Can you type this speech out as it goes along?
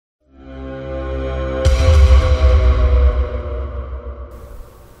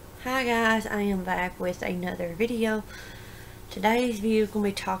Hi guys, I am back with another video. Today's video is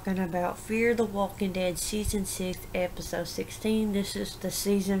going to be talking about Fear the Walking Dead Season 6 Episode 16. This is the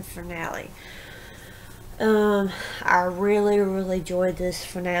season finale. I really enjoyed this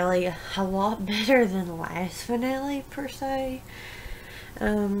finale a lot better than the last finale per se.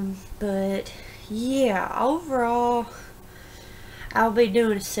 But yeah, overall I'll be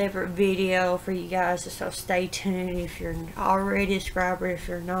doing a separate video for you guys, so stay tuned. If you're already a subscriber, if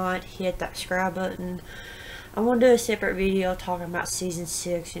you're not, hit that subscribe button. I'm going to do a separate video talking about Season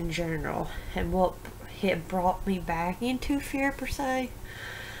 6 in general and what it brought me back into Fear per se.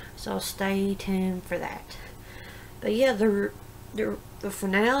 So stay tuned for that. But yeah, the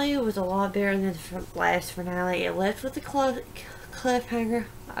finale was a lot better than the last finale. It left with a cliffhanger,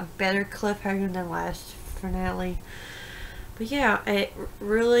 a better cliffhanger than last finale. But yeah, it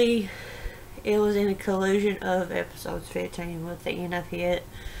was in a collusion of episodes 15 with the end of it,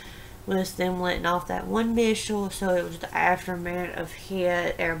 with them letting off that one missile, so it was the aftermath of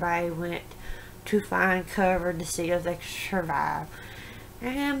it. Everybody went to find cover to see if they could survive.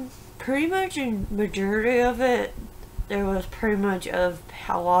 And pretty much in majority of it, there was pretty much a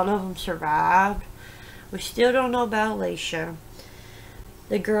lot of them survived. We still don't know about Alicia.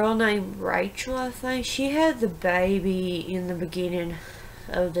 The girl named Rachel, I think, she had the baby in the beginning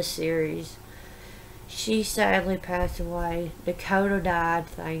of the series. She sadly passed away. Dakota died,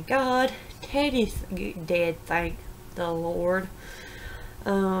 thank God. Teddy's dead, thank the Lord.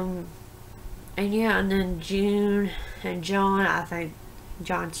 And yeah, and then June and John, I think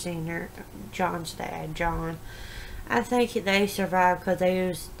John Sr., John's dad, John, I think they survived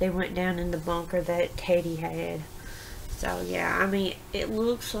because they went down in the bunker that Teddy had. So yeah, I mean, it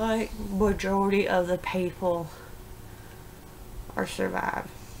looks like majority of the people are survived.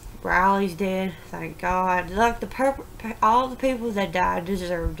 Riley's dead, thank God. Like all the people that died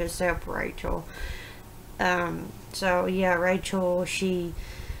deserved except Rachel. So yeah, Rachel, she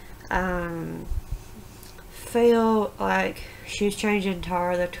felt like she was changing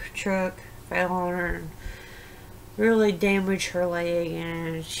tire, the truck fell on her and really damaged her leg,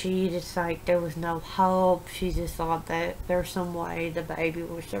 and she just like there was no hope. She just thought that there's some way the baby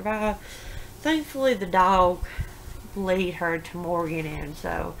would survive. Thankfully the dog lead her to Morgan, and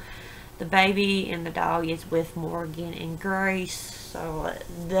so the baby and the dog is with Morgan and Grace, so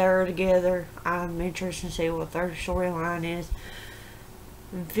they're together. I'm interested to see what their storyline is.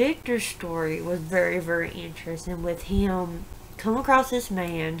 Victor's story was very interesting, with him come across this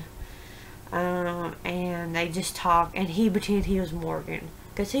man, and they just talked, and he pretended he was Morgan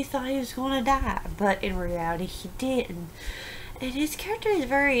because he thought he was going to die, but in reality he didn't. And his character is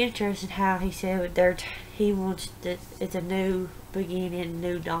very interesting, how he said he wants it's a new beginning,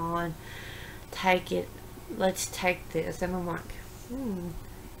 new dawn, take it, let's take this. And I'm like,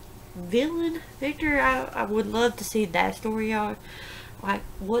 villain Victor. I would love to see that story out, like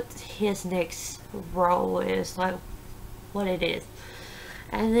what his next role is, like what it is.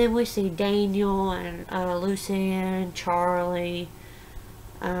 And then we see Daniel and Lucian, Charlie.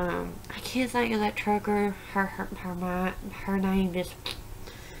 I can't think of that trucker. Her name is.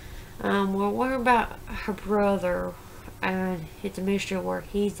 Well, what about her brother? And it's a mystery where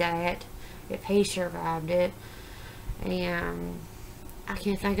he's at, if he survived it. And I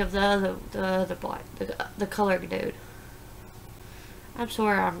can't think of the other black, the colored dude. I'm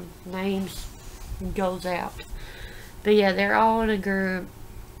sorry, names goes out. But yeah, they're all in a group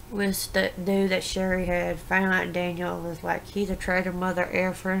with the dude that Sherry had found out. Daniel was like, he's a traitor mother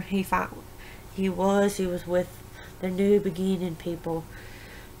effer. He was with the new beginning people.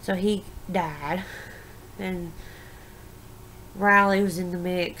 So he died. And Riley was in the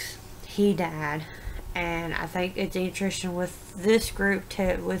mix. He died. And I think it's interesting with this group,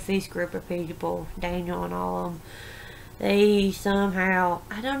 with these group of people, Daniel and all of them, they somehow,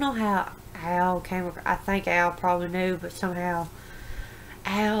 I don't know how Al came across, I think Al probably knew, but somehow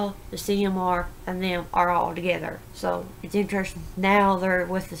Al, the CMR, and them are all together. So it's interesting. Now they're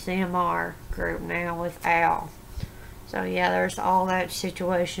with the CMR group now with Al. So yeah, there's all that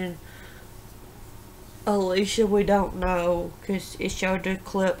situation. Alicia, we don't know, because it showed a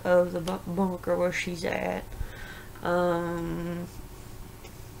clip of the bunker where she's at.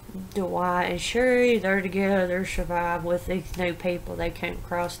 Dwight and Sherry, they're together, they're survived with these new people they came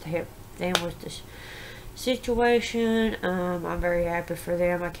across to help them with this situation. I'm very happy for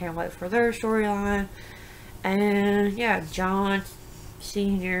them. I can't wait for their storyline. And yeah, John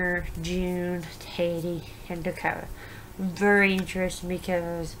Sr., June, Teddy, and Dakota. Very interesting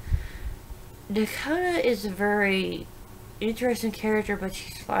because Dakota is a very interesting character, but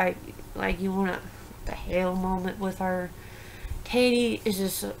she's like you want the hell moment with her. Katie is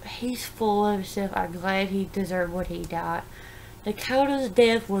just, he's full of himself. I'm glad he deserved what he got. Dakota's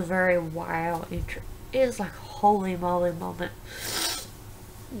death was very wild. It was like a holy moly moment.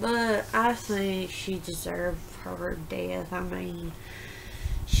 But I think she deserved her death. I mean,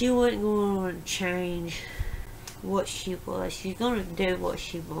 she wasn't going to change what she was. She's going to do what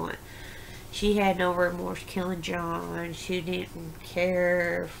she wants. She had no remorse killing John. She didn't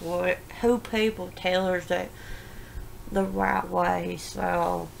care who people tell her that the right way.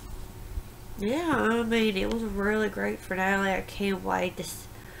 So yeah, I mean, it was a really great finale. I can't wait to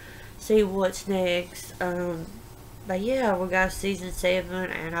see what's next. But yeah, we got season 7,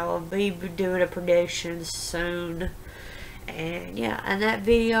 and I will be doing a prediction soon. And yeah, and that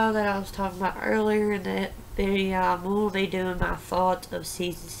video that I was talking about earlier, in that video, I'm going to be doing my thoughts of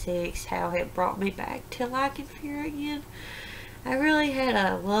season 6, how it brought me back to liking Fear again. I really had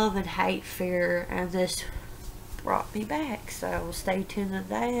a love and hate Fear, and this brought me back, so stay tuned to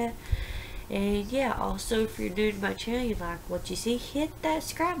that. And yeah, also if you're new to my channel, you like what you see, hit that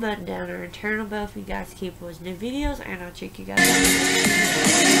subscribe button down there and turn on the bell if you guys keep watching new videos, and I'll check you guys out.